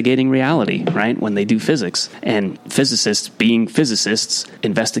investigating reality, right? When they do physics, and physicists, being physicists,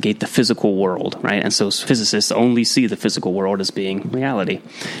 investigate the physical world, right? And so physicists only see the physical world as being reality.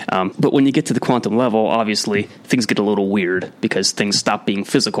 But when you get to the quantum level, obviously things get a little weird because things stop being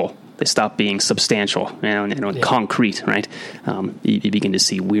physical. They stop being substantial, concrete, right? You begin to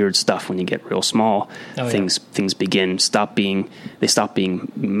see weird stuff when you get real small. Things stop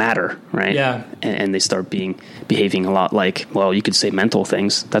being matter, right? Yeah. And they start behaving a lot like, well, you could say mental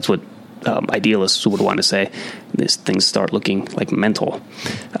things. That's what idealists would want to say. Things start looking like mental,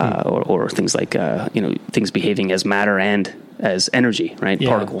 or things like things behaving as matter and as energy, right? Yeah.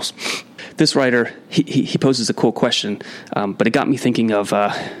 Particles. This writer, he poses a cool question, but it got me thinking of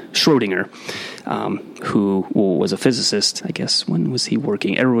Schrodinger, who was a physicist, I guess. When was he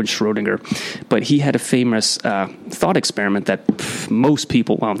working? Erwin Schrodinger. But he had a famous thought experiment that most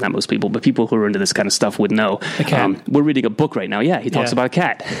people, well, not most people, but people who are into this kind of stuff would know. A cat. We're reading a book right now. Yeah, he talks about a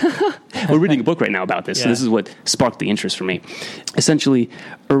cat. We're reading a book right now about this. Yeah. And this is what sparked the interest for me. Essentially,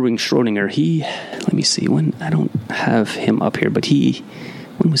 Erwin Schrodinger, let me see, I don't have him up here, but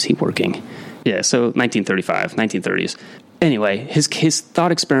when was he working? Yeah, so 1930s. Anyway, his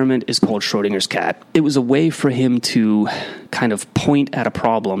thought experiment is called Schrodinger's cat. It was a way for him to kind of point at a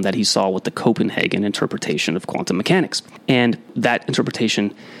problem that he saw with the Copenhagen interpretation of quantum mechanics. And that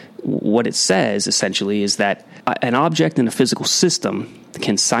interpretation, what it says essentially is that an object in a physical system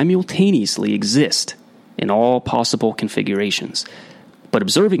can simultaneously exist in all possible configurations. But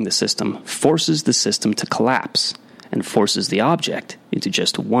observing the system forces the system to collapse and forces the object into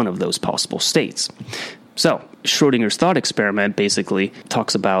just one of those possible states. So, Schrodinger's thought experiment basically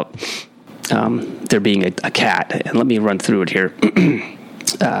talks about there being a cat, and let me run through it here.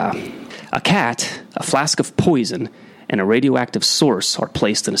 A cat, a flask of poison, and a radioactive source are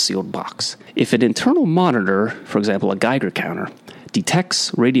placed in a sealed box. If an internal monitor, for example a Geiger counter,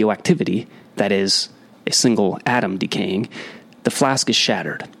 detects radioactivity, that is, a single atom decaying, the flask is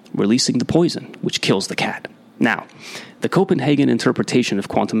shattered, releasing the poison, which kills the cat. Now, the Copenhagen interpretation of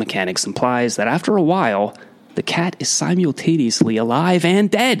quantum mechanics implies that after a while, the cat is simultaneously alive and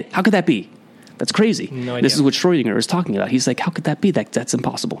dead. How could that be? That's crazy. No idea. This is what Schrödinger is talking about. He's like, how could that be? That's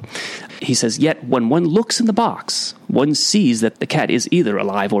impossible. He says, yet when one looks in the box, one sees that the cat is either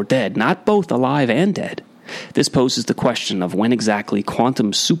alive or dead, not both alive and dead. This poses the question of when exactly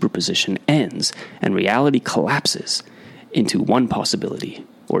quantum superposition ends and reality collapses into one possibility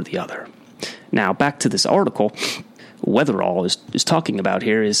or the other. Now, back to this article, Weatherall is talking about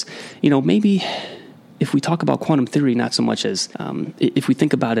here is, maybe if we talk about quantum theory not so much as, if we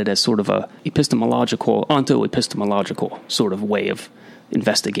think about it as sort of a onto-epistemological sort of way of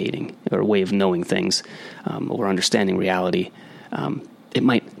investigating or way of knowing things or understanding reality, it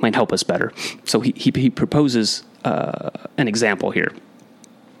might help us better. So he proposes an example here.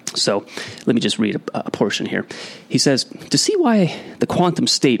 So let me just read a portion here. He says, to see why the quantum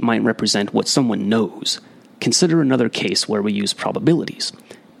state might represent what someone knows, consider another case where we use probabilities.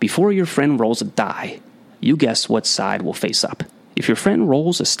 Before your friend rolls a die, you guess what side will face up. If your friend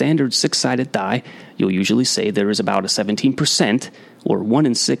rolls a standard 6-sided die, you'll usually say there is about a 17% or 1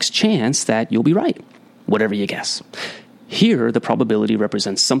 in 6 chance that you'll be right, whatever you guess. Here, the probability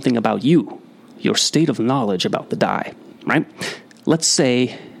represents something about you, your state of knowledge about the die, right? Let's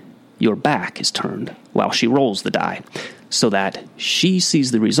say your back is turned while she rolls the die, so that she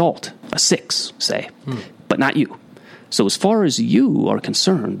sees the result, a 6, say, but not you. So as far as you are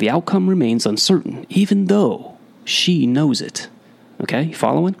concerned, the outcome remains uncertain, even though she knows it. Okay, you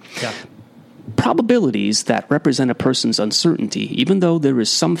following? Yeah. Probabilities that represent a person's uncertainty, even though there is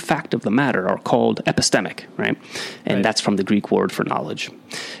some fact of the matter, are called epistemic, right? And that's from the Greek word for knowledge.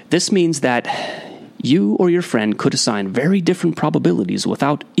 This means that you or your friend could assign very different probabilities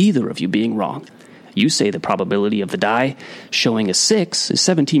without either of you being wrong. You say the probability of the die showing a 6 is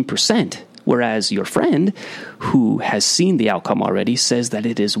 17%, whereas your friend, who has seen the outcome already, says that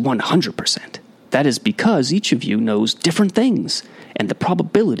it is 100%. That is because each of you knows different things, and the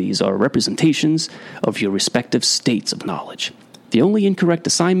probabilities are representations of your respective states of knowledge. The only incorrect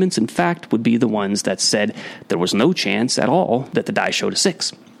assignments, in fact, would be the ones that said there was no chance at all that the die showed a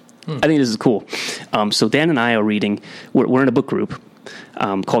 6. I think this is cool. So Dan and I are reading, we're in a book group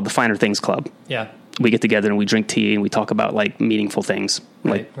called the Finer Things Club. Yeah. We get together and we drink tea and we talk about like meaningful things.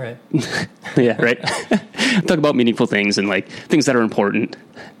 Right. Yeah, right. Talk about meaningful things and like things that are important.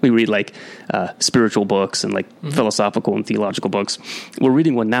 We read like spiritual books and like philosophical and theological books. We're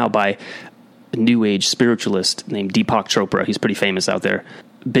reading one now by a New Age spiritualist named Deepak Chopra. He's pretty famous out there.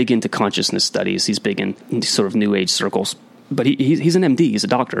 Big into consciousness studies. He's big in sort of New Age circles. But he's an MD, he's a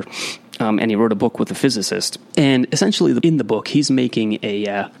doctor, and he wrote a book with a physicist. And essentially, in the book, he's making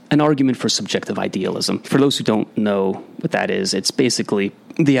an argument for subjective idealism. For those who don't know what that is, it's basically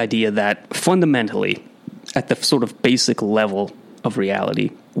the idea that fundamentally, at the sort of basic level of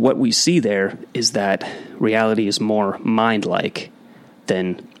reality, what we see there is that reality is more mind-like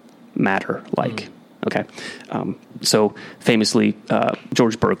than matter-like. Okay, so famously,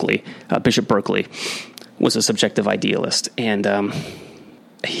 George Berkeley, Bishop Berkeley, was a subjective idealist, and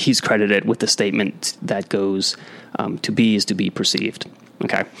he's credited with the statement that goes, to be is to be perceived.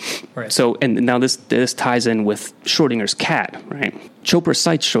 Okay. Right. So, and now this ties in with Schrödinger's cat, right? Chopra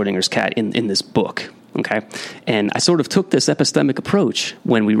cites Schrödinger's cat in this book. Okay. And I sort of took this epistemic approach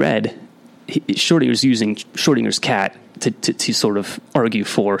when we read Schrödinger's using Schrödinger's cat to sort of argue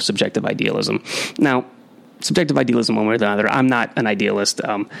for subjective idealism. Now, subjective idealism, one way or the other. I'm not an idealist.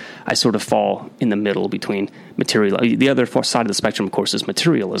 I sort of fall in the middle between material. The other side of the spectrum, of course, is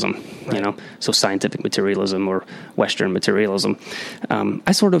materialism. Right. So scientific materialism or Western materialism.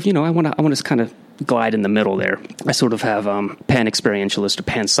 I sort of, I want to kind of glide in the middle there. I sort of have pan-experientialist or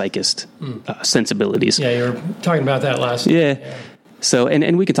pan-psychist sensibilities. Yeah, you were talking about that last. Yeah. So,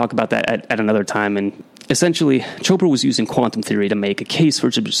 and we can talk about that at another time. And essentially, Chopra was using quantum theory to make a case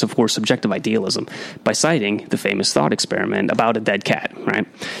for subjective idealism by citing the famous thought experiment about a dead cat, right?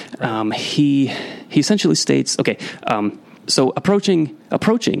 He essentially states, so approaching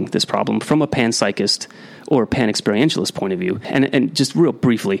this problem from a panpsychist or pan-experientialist point of view, and just real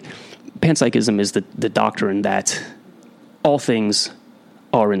briefly, panpsychism is the doctrine that all things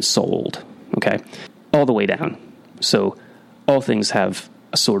are ensouled, okay? All the way down. So all things have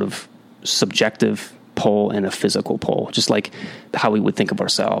a sort of subjective pole and a physical pole, just like how we would think of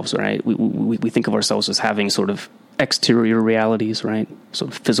ourselves, right? We think of ourselves as having sort of exterior realities, right?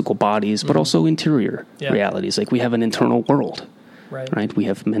 Sort of physical bodies, but also interior realities. Like we have an internal world, right? We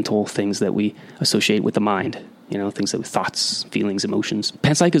have mental things that we associate with the mind, things that thoughts, feelings, emotions.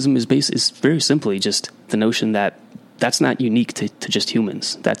 Panpsychism is very simply just the notion that that's not unique to just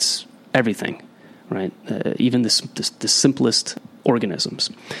humans. That's everything, right? Even the simplest organisms.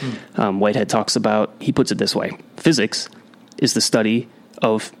 Whitehead talks about, he puts it this way: physics is the study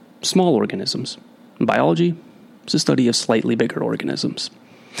of small organisms. Biology is the study of slightly bigger organisms.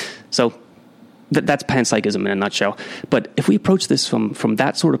 So that's panpsychism in a nutshell. But if we approach this from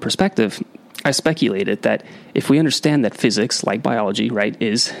that sort of perspective, I speculated that if we understand that physics, like biology, right,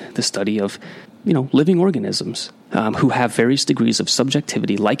 is the study of living organisms who have various degrees of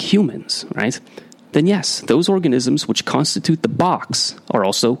subjectivity like humans, right? Then yes, those organisms which constitute the box are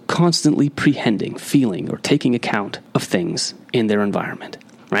also constantly prehending, feeling, or taking account of things in their environment,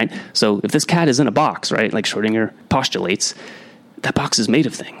 right? So if this cat is in a box, right, like Schrödinger postulates, that box is made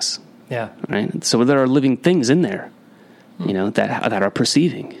of things. Yeah. Right? So there are living things in there, that are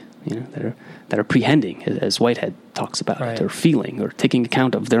perceiving, that are prehending, as Whitehead talks about, right. Or feeling, or taking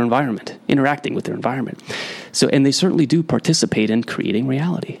account of their environment, interacting with their environment. So, and they certainly do participate in creating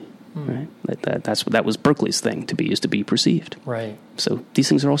reality. Right? That was Berkeley's thing, to be perceived. Right. So these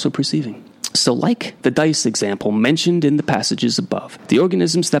things are also perceiving. So like the dice example mentioned in the passages above, the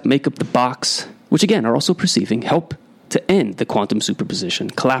organisms that make up the box, which again are also perceiving, help to end the quantum superposition,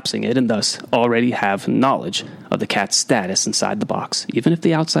 collapsing it, and thus already have knowledge of the cat's status inside the box, even if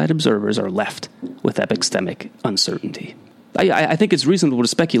the outside observers are left with epistemic uncertainty. I think it's reasonable to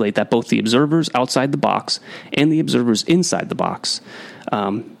speculate that both the observers outside the box and the observers inside the box,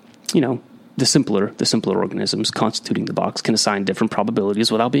 the simpler organisms constituting the box can assign different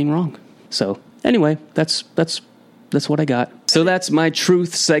probabilities without being wrong. So anyway, that's what I got. So that's my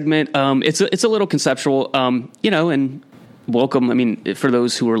truth segment. It's a little conceptual, and welcome. I mean, for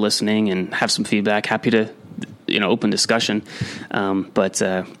those who are listening and have some feedback, happy to, open discussion. I read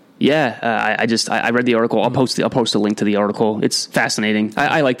the article. I'll post a link to the article. It's fascinating.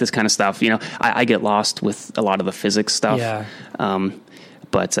 I like this kind of stuff. I get lost with a lot of the physics stuff. Yeah.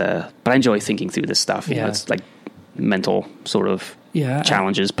 But I enjoy thinking through this stuff. It's like mental sort of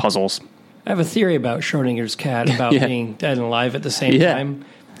challenges, puzzles. I have a theory about Schrodinger's cat about being dead and alive at the same time.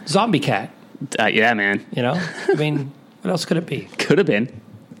 Zombie cat. Yeah, man. I mean, what else could it be? Could have been.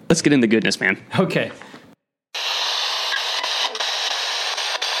 Let's get into goodness, man. Okay.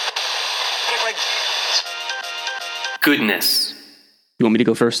 Goodness. You want me to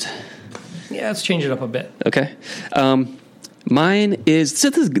go first? Yeah, let's change it up a bit. Okay. Mine is,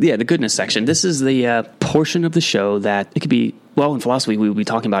 the goodness section. This is the portion of the show that it could be, well, in philosophy, we would be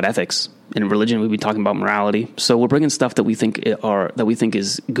talking about ethics. In religion, we'd be talking about morality. So we're bringing stuff that we think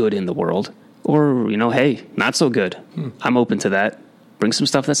is good in the world. Or, hey, not so good. I'm open to that. Bring some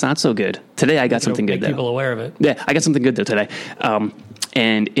stuff that's not so good. Today, I got something good, though. Make people aware of it. Yeah, I got something good, though, today.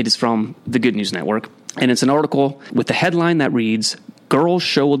 And it is from the Good News Network. And it's an article with the headline that reads, "Girls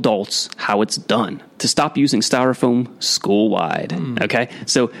show adults how it's done to stop using styrofoam school-wide." Okay?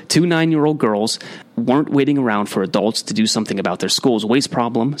 So 2 9-year-old girls weren't waiting around for adults to do something about their school's waste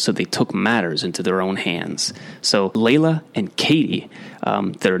problem, so they took matters into their own hands. So Layla and Katie,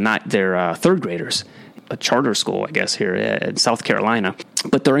 they're third graders, a charter school, I guess, here in South Carolina.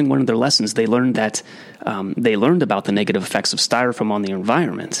 But during one of their lessons, they learned about the negative effects of styrofoam on the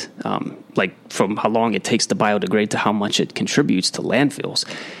environment, like from how long it takes to biodegrade to how much it contributes to landfills.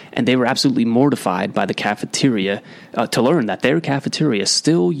 And they were absolutely mortified by the cafeteria to learn that their cafeteria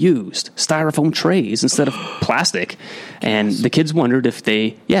still used styrofoam trays instead of plastic. And the kids wondered if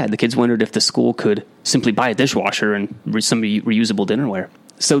the school could simply buy a dishwasher and some reusable dinnerware.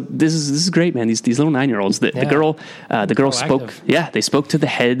 So this is great, man. These little 9-year-olds. The girl spoke. Yeah, they spoke to the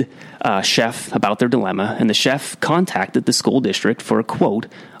head chef about their dilemma, and the chef contacted the school district for a quote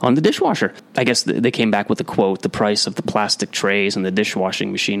on the dishwasher. I guess they came back with a quote. The price of the plastic trays and the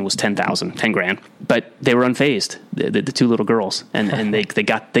dishwashing machine was $10,000. But they were unfazed. The 2 little girls, and they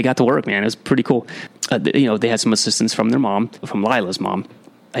got to work, man. It was pretty cool. They had some assistance from their mom, from Lila's mom.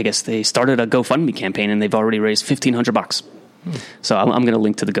 I guess they started a GoFundMe campaign, and they've already raised $1,500. So I'm going to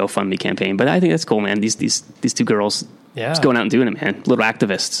link to the GoFundMe campaign, but I think that's cool, man. These 2 girls just going out and doing it, man. Little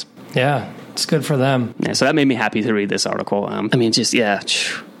activists. Yeah, it's good for them. Yeah, so that made me happy to read this article.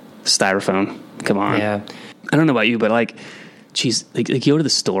 Styrofoam. Come on. Yeah. I don't know about you, but like you go to the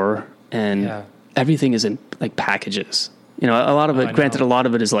store and everything is in like packages. A lot of it. Granted, a lot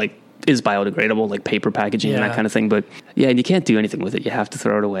of it is like is biodegradable, like paper packaging and that Yeah. kind of thing. But yeah, and you can't do anything with it. You have to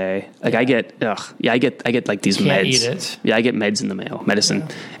throw it away. Like I get like these Can't meds. eat it. Yeah, I get meds in the mail, medicine,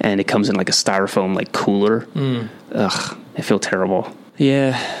 and it comes in like a styrofoam like cooler. Ugh, I feel terrible.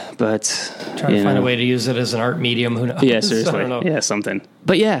 Yeah, but Trying to find a way to use it as an art medium. Who knows? yeah, I seriously. don't know. Yeah, something.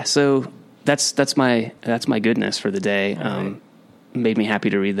 But yeah, so that's my goodness for the day. Made me happy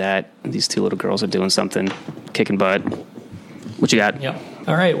to read that. These two little girls are doing something, kicking butt. What you got? Yep.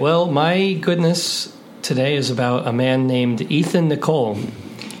 All right. Well, my goodness today is about a man named Ethan Nicole.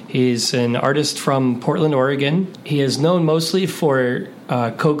 He's an artist from Portland, Oregon. He is known mostly for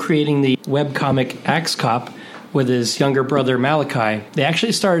co-creating the webcomic Axe Cop with his younger brother Malachi. They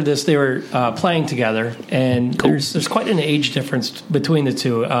actually started this, they were playing together, and there's quite an age difference between the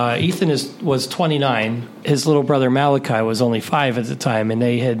two. Ethan was 29. His little brother Malachi was only 5 at the time, and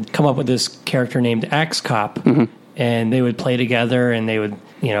they had come up with this character named Axe Cop. And they would play together, and they would,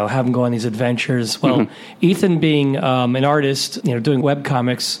 have him go on these adventures. Well, Ethan, being an artist, doing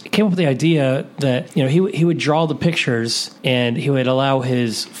webcomics, came up with the idea that he would draw the pictures, and he would allow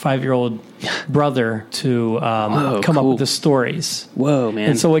his 5-year-old brother to come up with the stories. Whoa,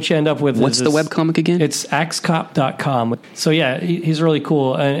 man! And so what you end up with What's is the webcomic again? It's axecop.com. So yeah, he's really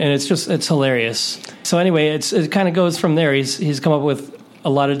cool, and it's hilarious. So anyway, it kind of goes from there. He's come up with a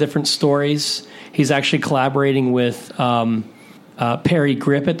lot of different stories. He's actually collaborating with Perry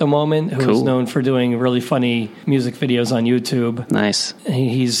Grip at the moment, who is known for doing really funny music videos on YouTube. Nice.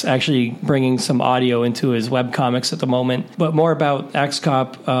 He's actually bringing some audio into his webcomics at the moment. But more about Axe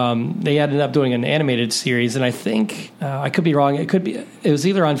Cop, they ended up doing an animated series, and I think, I could be wrong, it was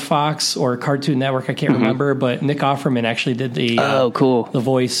either on Fox or Cartoon Network, I can't remember, but Nick Offerman actually did the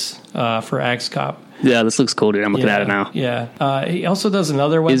voice for Axe Cop. Yeah, this looks cool, dude. I'm looking at it now. Yeah. He also does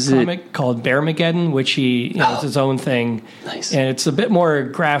another webcomic called Bearmageddon, which it's his own thing. Nice. And it's a bit more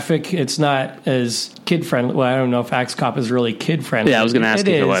graphic. It's not as kid-friendly. Well, I don't know if Axe Cop is really kid-friendly. Yeah, I was going to ask if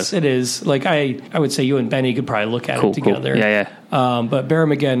it was. It is. Like, I would say you and Benny could probably look at it together. Cool. Yeah. But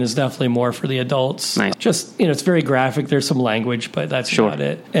Bearmageddon is definitely more for the adults. Nice. Just, it's very graphic. There's some language, but that's about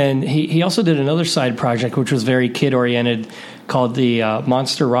it. And he also did another side project, which was very kid-oriented, called the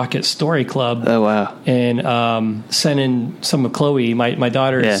Monster Rocket Story Club. Oh, wow. And sent in some of Chloe, my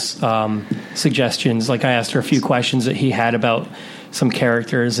daughter's suggestions. Like, I asked her a few questions that he had about some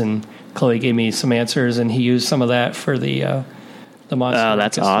characters, and Chloe gave me some answers, and he used some of that for the Monster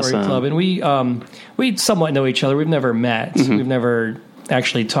Rocket Story Club. And we somewhat know each other. We've never met. We've never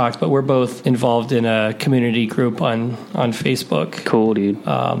actually talked, but we're both involved in a community group on Facebook. Cool, dude.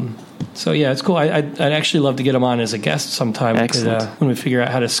 So yeah, it's cool. I'd actually love to get him on as a guest sometime. Excellent. When we figure out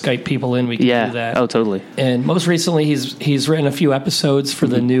how to Skype people in, we can do that. Oh, totally. And most recently, he's written a few episodes for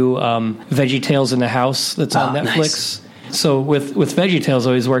the new VeggieTales in the House that's on Netflix. Nice. So with VeggieTales, I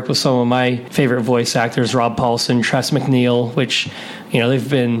always worked with some of my favorite voice actors, Rob Paulson, Tress MacNeille, which they've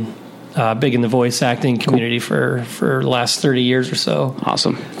been big in the voice acting community for the last 30 years or so.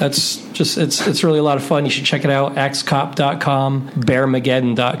 Awesome. That's just, it's really a lot of fun. You should check it out. axecop.com,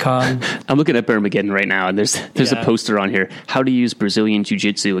 bearmageddon.com. I'm looking at Bearmageddon right now, and there's a poster on here. How to use Brazilian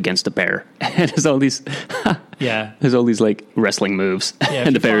Jiu-Jitsu against a bear. And there's all these... There's all these like wrestling moves,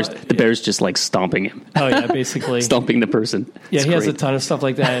 and the bear's just like stomping him. Oh yeah, basically stomping the person. Yeah, he has a ton of stuff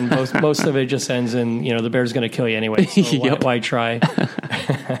like that, and most of it just ends in the bear's going to kill you anyway. So why try?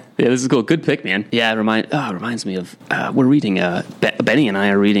 Yeah, this is cool. Good pick, man. Yeah, it reminds me of we're reading. Benny and I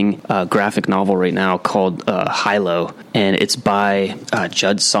are reading a graphic novel right now called Hilo, and it's by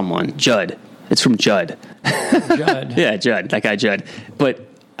Judd. It's from Judd. Judd. Yeah, Judd. That guy Judd. But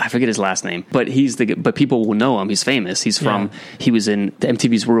I forget his last name, but but people will know him. He's famous. He was in the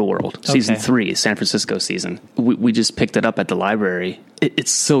MTV's Real World, season 3, San Francisco season. We just picked it up at the library. It's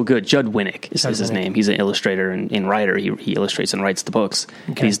so good. Judd Winnick is his name. He's an illustrator and writer. He illustrates and writes the books. Okay.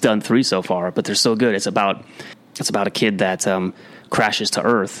 And he's done 3 so far, but they're so good. It's about a kid that crashes to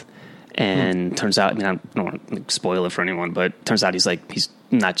Earth. And turns out, I don't want to spoil it for anyone, but turns out he's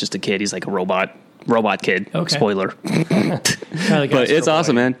not just a kid. He's like a robot kid. Okay. Spoiler. But it's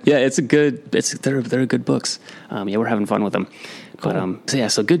awesome, man. Yeah, they're good books. We're having fun with them. Cool.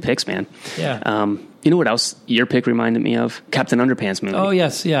 But so good picks, man. Yeah. You know what else your pick reminded me of? Captain Underpants movie. Oh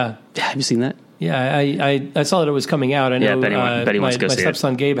yes, yeah. Have you seen that? Yeah, I saw that it was coming out. I know. Yeah, Betty wants to go see it. My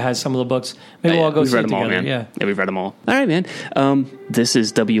stepson Gabe has some of the books. Maybe we'll all go see it together. Man. Yeah, we've read them all. All right, man. This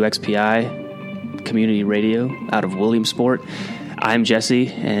is WXPI Community Radio out of Williamsport. I'm Jesse,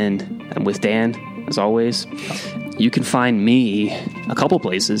 and I'm with Dan, as always. You can find me a couple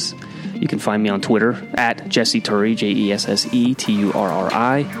places. You can find me on Twitter at Jesse Turri, JesseTurri.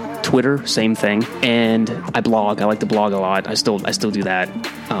 Twitter, same thing. And I blog. I like to blog a lot. I still do that.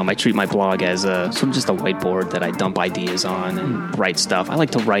 I treat my blog as a sort of just a whiteboard that I dump ideas on and write stuff. I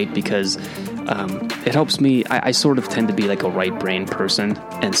like to write because it helps me. I sort of tend to be like a right brain person.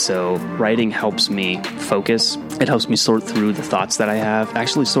 And so writing helps me focus. It helps me sort through the thoughts that I have,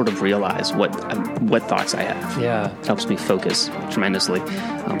 actually sort of realize what thoughts I have. Yeah. It helps me focus tremendously.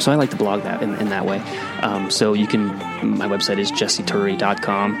 So I like to blog that in that way. So my website is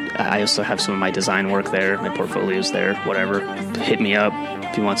jesseturi.com. I also have some of my design work there, my portfolio's there, whatever. Hit me up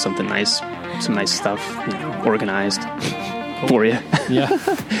if you want something nice, some nice stuff, organized for you. Yeah.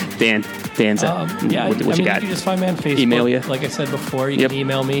 Dan's what you got? You can just find me on Facebook. Email you. Like I said before, you can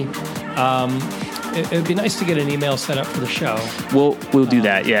email me. It'd be nice to get an email set up for the show. We'll do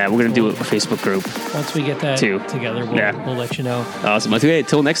that. Yeah, we're gonna do a Facebook group. Once we get that together, we'll let you know. Awesome. Okay,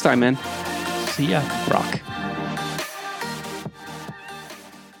 till next time, man. See ya. Rock.